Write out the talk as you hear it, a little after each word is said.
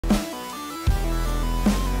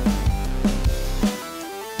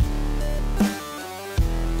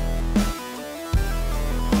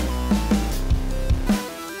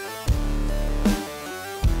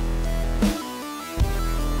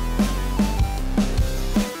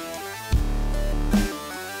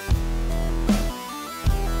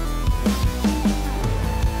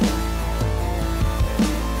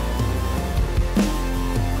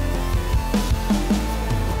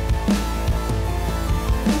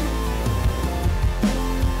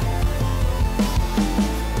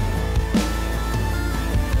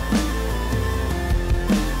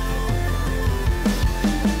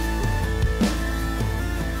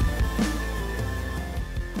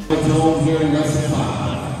race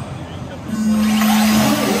 5.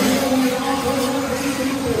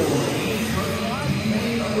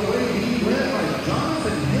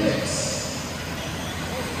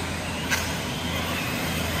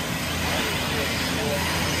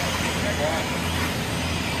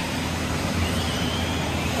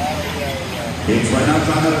 It's right now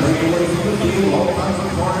trying to break away from the field. All kinds of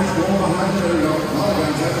partners going behind there. A lot of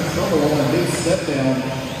guys having trouble on that big step down.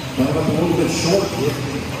 Coming up a little bit short.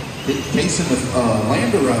 Chasing the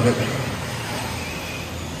lander of it.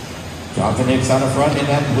 Jonathan Hicks out of front in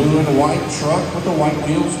that blue and white truck with the white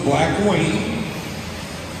wheels, black wing.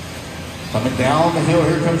 Coming down the hill,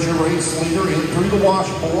 here comes your race leader in through the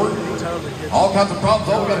washboard. All kinds of problems.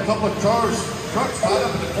 Oh, we got a couple of trucks tied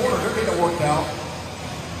up in the corner. They're getting it worked out.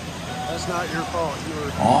 That's not your fault.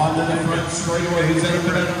 On the different straightaway, who's in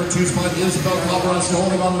for that number 2 spot? Isabel Calvaras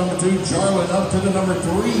holding on to number 2. Jarlin up to the number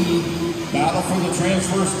 3. Battle for the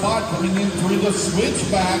transfer spot coming in through the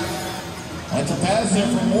switchback. That's a pass there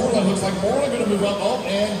from Moreland. Looks like Moreland going to move up. Oh,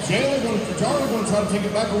 and Jarlin going to try to take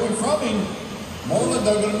it back away from him. Moreland,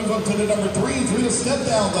 though, going to move up to the number 3 through the step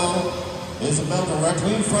down, though. Isabel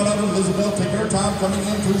directly in front of him. Isabel taking her time coming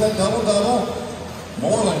in through that double-double.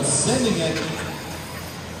 Moreland sending it.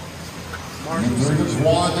 And through the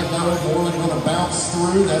quad, they're now Moreland going to bounce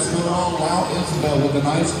through. That's going to allow Isabel with a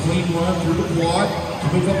nice clean run through the quad to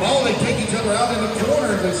move up. Oh, they take each other out in the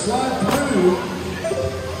corner. They slide through.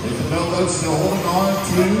 Isabel, though, still holding on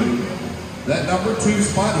to that number 2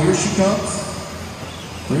 spot. Here she comes.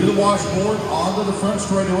 Through the washboard, onto the front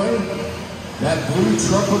straightaway. That blue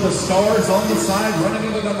truck with the stars on the side, running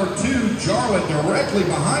into number 2. Jarlin directly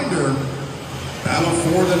behind her. Battle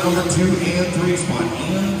for the number 2 and 3 spot.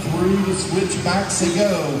 In through the switchbacks they go.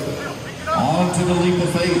 On to the leap of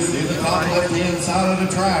faith. In the top left-hand side of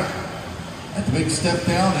the track. At the big step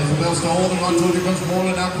down, Isabel still holding on to it. Here comes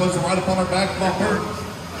Moreland now closing right up on her back bumper.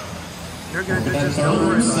 That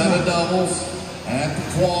third set of doubles at the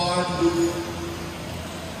quad.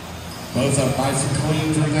 Both up nice and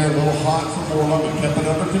clean through there. A little hot for Moreland, but kept it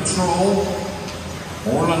under control.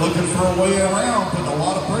 Moreland looking for a way around, putting a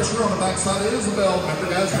lot of pressure on the backside of Isabel. Remember,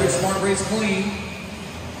 guys, very smart race clean.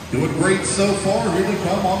 Doing great so far. Here they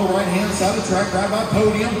come on the right-hand side of the track, right by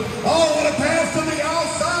podium. Oh, what a pass to the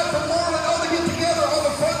outside from Moreland. Oh, they get together on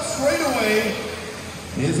the front straightaway.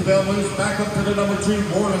 Isabel moves back up to the number 2.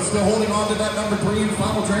 Moreland still holding on to that number 3 in the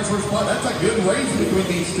final transfer spot. That's a good race between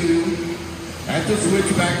these two. At the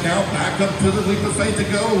switchback now, back up to the leap of faith to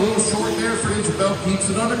go. A little short there for Isabel, keeps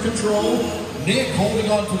it under control. Nick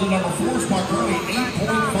holding on to the number 4 spot, currently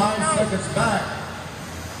 8.5 seconds back.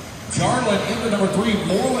 Jarlin in the number 3,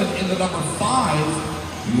 Moreland in the number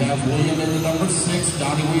 5. You have William in the number 6,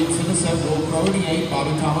 Donnie Williams in the 7, Will Crow in the 8,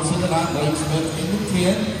 Bobby Thomas in the 9, Blake Smith in the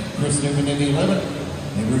 10, Chris Newman in the 11,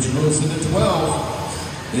 and Richard Lewis in the 12.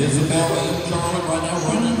 Isabel and Jarlin right now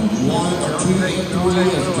running 1, 2, and 3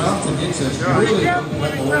 as Jonathan Hicks has really opened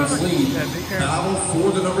up the race lead. Battle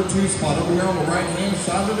for the number 2 spot over here on the right-hand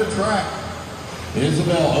side of the track.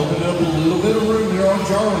 Isabel opening up a little bit of room here on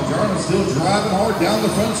Jarlin. Jarlin still driving hard down the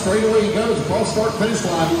front straightaway he goes. Across start-finish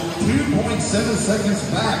line, 2.7 seconds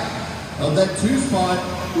back of that 2 spot.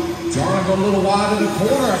 Jarlin going a little wide in the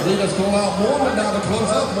corner. I believe that's going to allow Moreland now to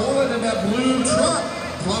close up. Moreland in that blue truck.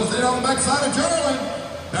 Close it on the backside of Jarlin.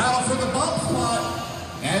 Battle for the bump spot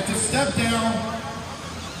at the step down.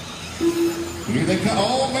 Here they come.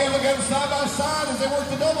 Oh man, look at them side by side as they work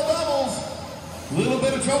the double doubles. A little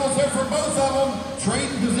bit of trouble there for both of them.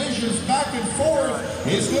 Trading positions back and forth.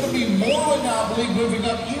 It's going to be Moreland now, I believe, moving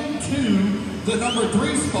up into the number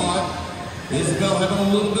 3 spot. Isabel having a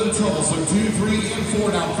little bit of trouble. So 2, 3, and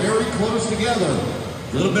 4 now very close together.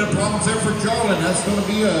 A little bit of problems there for Jarlin. That's going to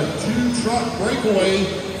be a 2-truck breakaway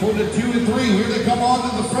for the 2 and 3. Here they come on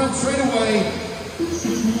to the front straightaway.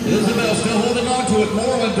 Isabel still holding on to it.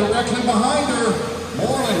 Moreland directly behind her.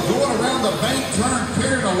 Moreland going around the bank turn,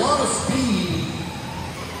 carrying a lot of speed.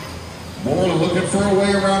 Moreland looking for a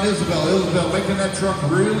way around Isabel. Isabel making that truck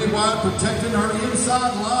really wide, protecting her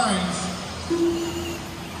inside lines.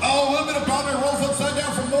 Oh, a little bit of problem. Rolls upside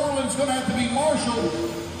down for Moreland. It's going to have to be Marshall.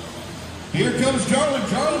 Here comes Jarlin.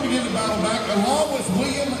 Jarlin beginning to battle back, along with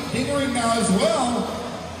William Dingering now as well.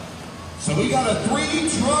 So we got a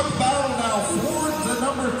 3-truck battle now for the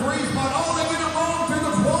number 3 spot. Oh, they get it wrong through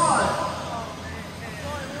the quad.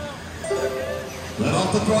 Let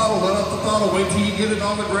off the throttle, let off the throttle. Wait till you get it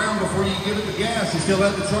on the ground before you get it the gas. He still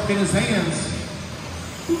has the truck in his hands.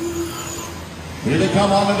 Here they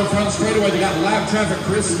come on to the front straightaway. They got lap traffic.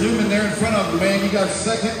 Chris Newman there in front of them, man. You got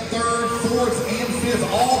 2nd, 3rd, 4th, and 5th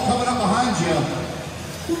all coming up behind you.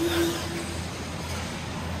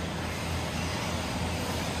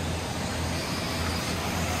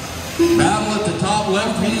 Battle at the top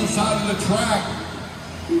left-hand side of the track.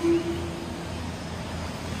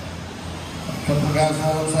 A couple of guys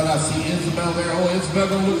all inside. I see Isabel there. Oh, Isabel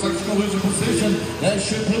looks like she's going to lose her position. That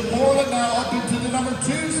should put Moreland now up into the number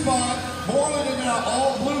 2 spot. Moreland in now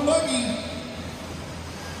all blue buggy.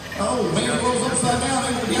 Oh, man, rolls upside down.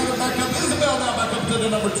 Able to gather back up. Isabel now back up to the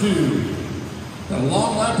number 2. A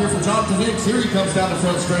long lap here for Jonathan Hicks. Here he comes down the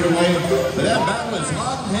front straightaway. But that battle is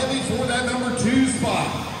hot and heavy for that number 2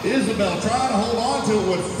 spot. Isabel trying to hold on to it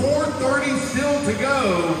with 4:30 still to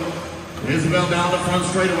go. Isabel down the front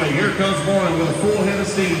straightaway. Here comes Moreland with a full head of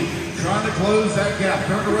steam, trying to close that gap.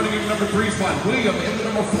 Currently running in number 3 spot. William in the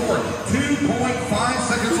number 4, 2.5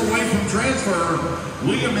 seconds away from transfer.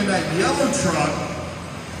 William in that yellow truck.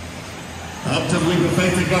 Up to the leap of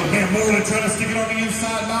faith to go. Man, Moreland trying to stick it on the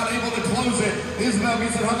inside, not able to close it. Isabel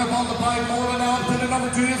gets it hung up on the pipe. Moreland out to the number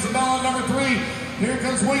 2. Isabel on number 3. Here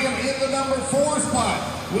comes William in the number 4 spot.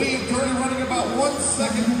 William currently running about 1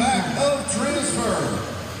 second back of transfer.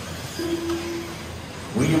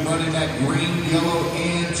 William running that green, yellow,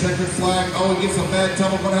 and checkered flag. Oh, he gets a bad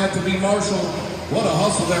tumble. Going to have to be Marshall. What a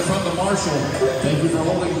hustle there from the Marshall. Thank you for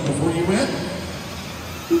holding before you went.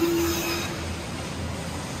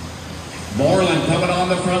 Moreland coming on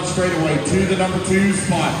the front straightaway to the number 2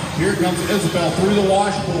 spot. Here comes Isabel through the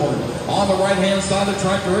washboard. On the right-hand side of the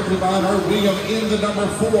track, directly behind her, William in the number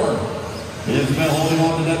 4. Isabel holding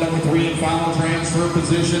on to that number 3 in final transfer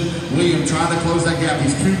position. William trying to close that gap.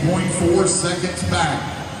 He's 2.4 seconds back.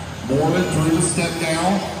 Moreland through the step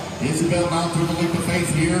down. Isabel now through the leap of faith.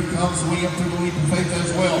 Here comes William through the leap of faith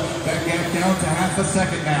as well. That gap down to half a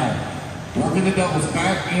second now. Working the doubles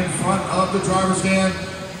back in front of the driver's stand.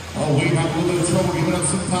 Oh, we have a little bit of trouble giving up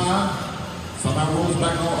some time. Somehow rolls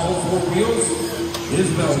back on all 4 wheels.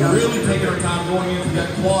 Isabel really taking her time going into that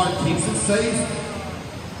quad. Keeps it safe.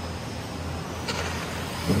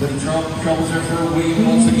 A bit of troubles there for William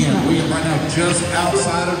once again. William right now just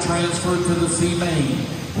outside of transfer to the C main.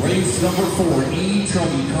 Race number 4,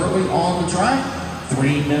 ETruggy currently on the track.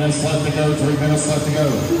 3 minutes left to go, 3 minutes left to go.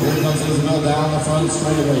 Here comes Isabel down the front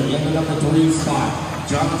straightaway in the number 3 spot.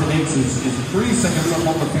 Jonathan Hicks is 3 seconds up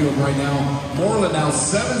on the field right now. Moreland now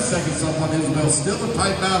 7 seconds up on Isabel. Still a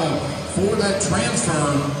tight battle for that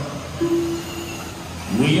transfer.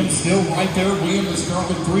 William still right there. William is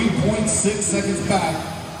currently 3.6 seconds back.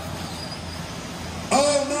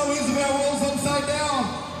 Oh no, Isabel rolls upside down.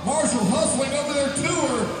 Marshall hustling over there to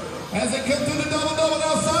her as they come through the double-double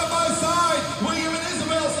now side by side. William and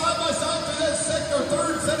Isabel side by side through that second or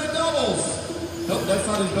third set of doubles. Nope, that's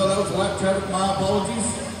not Isabel, that was lap traffic, my apologies.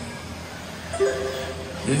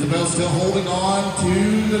 Isabel still holding on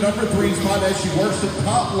to the number 3 spot as she works the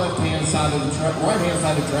top left-hand side of the track, right-hand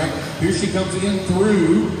side of the track. Here she comes in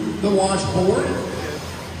through the washboard.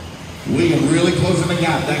 William really closing the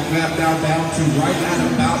gap. That gap down to right at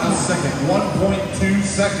about a second. 1.2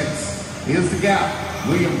 seconds is the gap.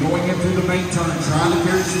 William going in through the main turn, trying to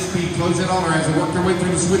carry some speed, closing on her as they work their way through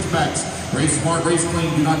the switchbacks. Race smart, race clean,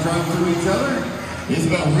 do not drive through each other.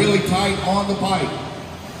 Isabel really tight on the bike.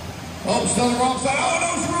 Oh, still on the wrong side. Oh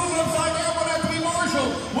no, she rolls upside down, but have to be Marshall.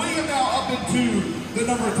 William now up into the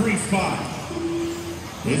number 3 spot.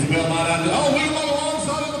 Isabel not out of oh, William on the wrong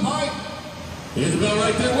side of the bike. Isabel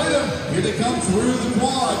right there with him. Here they come through the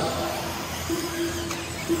quad.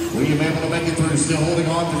 William able to make it through, still holding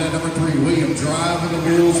on to that number 3. William driving the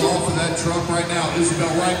wheels off of that truck right now. Isabel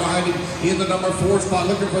right behind him in the number 4 spot,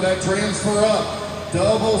 looking for that transfer up.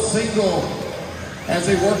 Double, single, as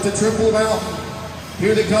they work the triple mountain.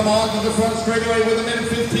 Here they come on to the front straightaway with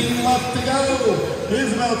 1:15 left to go.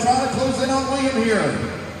 Isabel trying to close in on William here.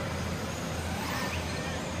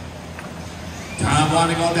 Time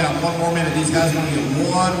winding on down, 1 more minute. These guys are going to get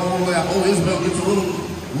 1 more lap. Oh, Isabel gets a little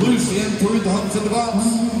loose in through the humps and the bumps.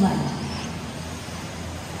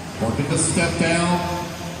 Working the step down.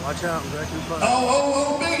 Watch out, back in front.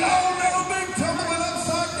 Oh, big tumbling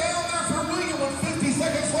upside down there for William with 50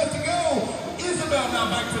 seconds left to go. Isabel now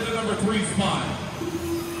back to the number 3 spot.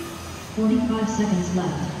 45 seconds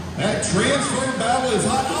left. That transfer battle is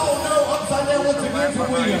hot. Oh no, upside down once again for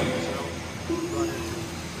William.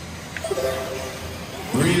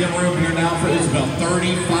 Breathing room here now for Isabel.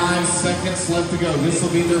 35 seconds left to go. This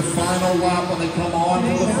will be their final lap when they come on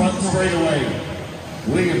to the front straightaway.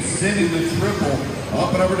 Williams sending the triple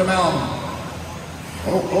up and over the mountain.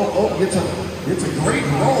 It's a great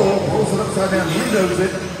roll. Rolls it upside down, endos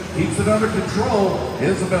it, keeps it under control.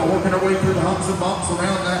 Isabel working her way through the humps and bumps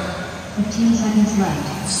around that. 15 seconds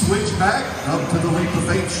left. Switch back, up to the leap of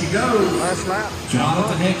faith she goes. Last lap.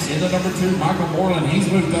 Jonathan Hicks into number 2. Michael Moreland,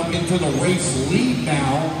 he's moved up into the race lead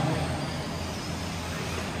now.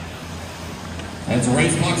 As the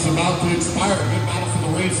race clock's about to expire, good battle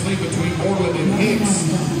for the race lead between Moreland and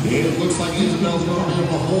Hicks. It looks like Isabel's going to be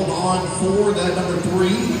able to hold on for that number 3.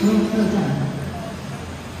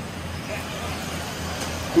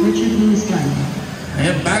 Richard Lewis Gunn.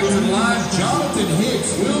 And back to the line, Jonathan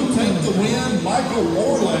Hicks will take the win. Michael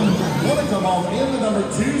Moreland going to come off in the number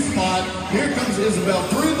 2 spot. Here comes Isabel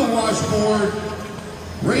through the washboard.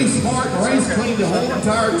 Race smart and race clean the whole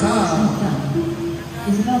entire time.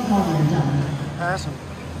 Isabel Calder done. Pass him.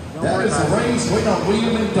 That is a race waiting on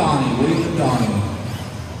William and Donnie. William and Donnie.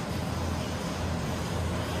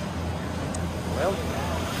 Well,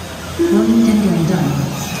 William Denver and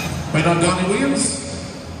done. Wait on Donnie Williams.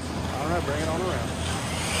 all right, bring it on around.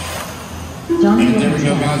 Donnie And there we Williams go,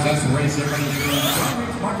 done. guys. That's the race. Everybody's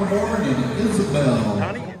doing. Michael Moreland and Isabel.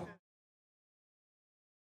 Donnie?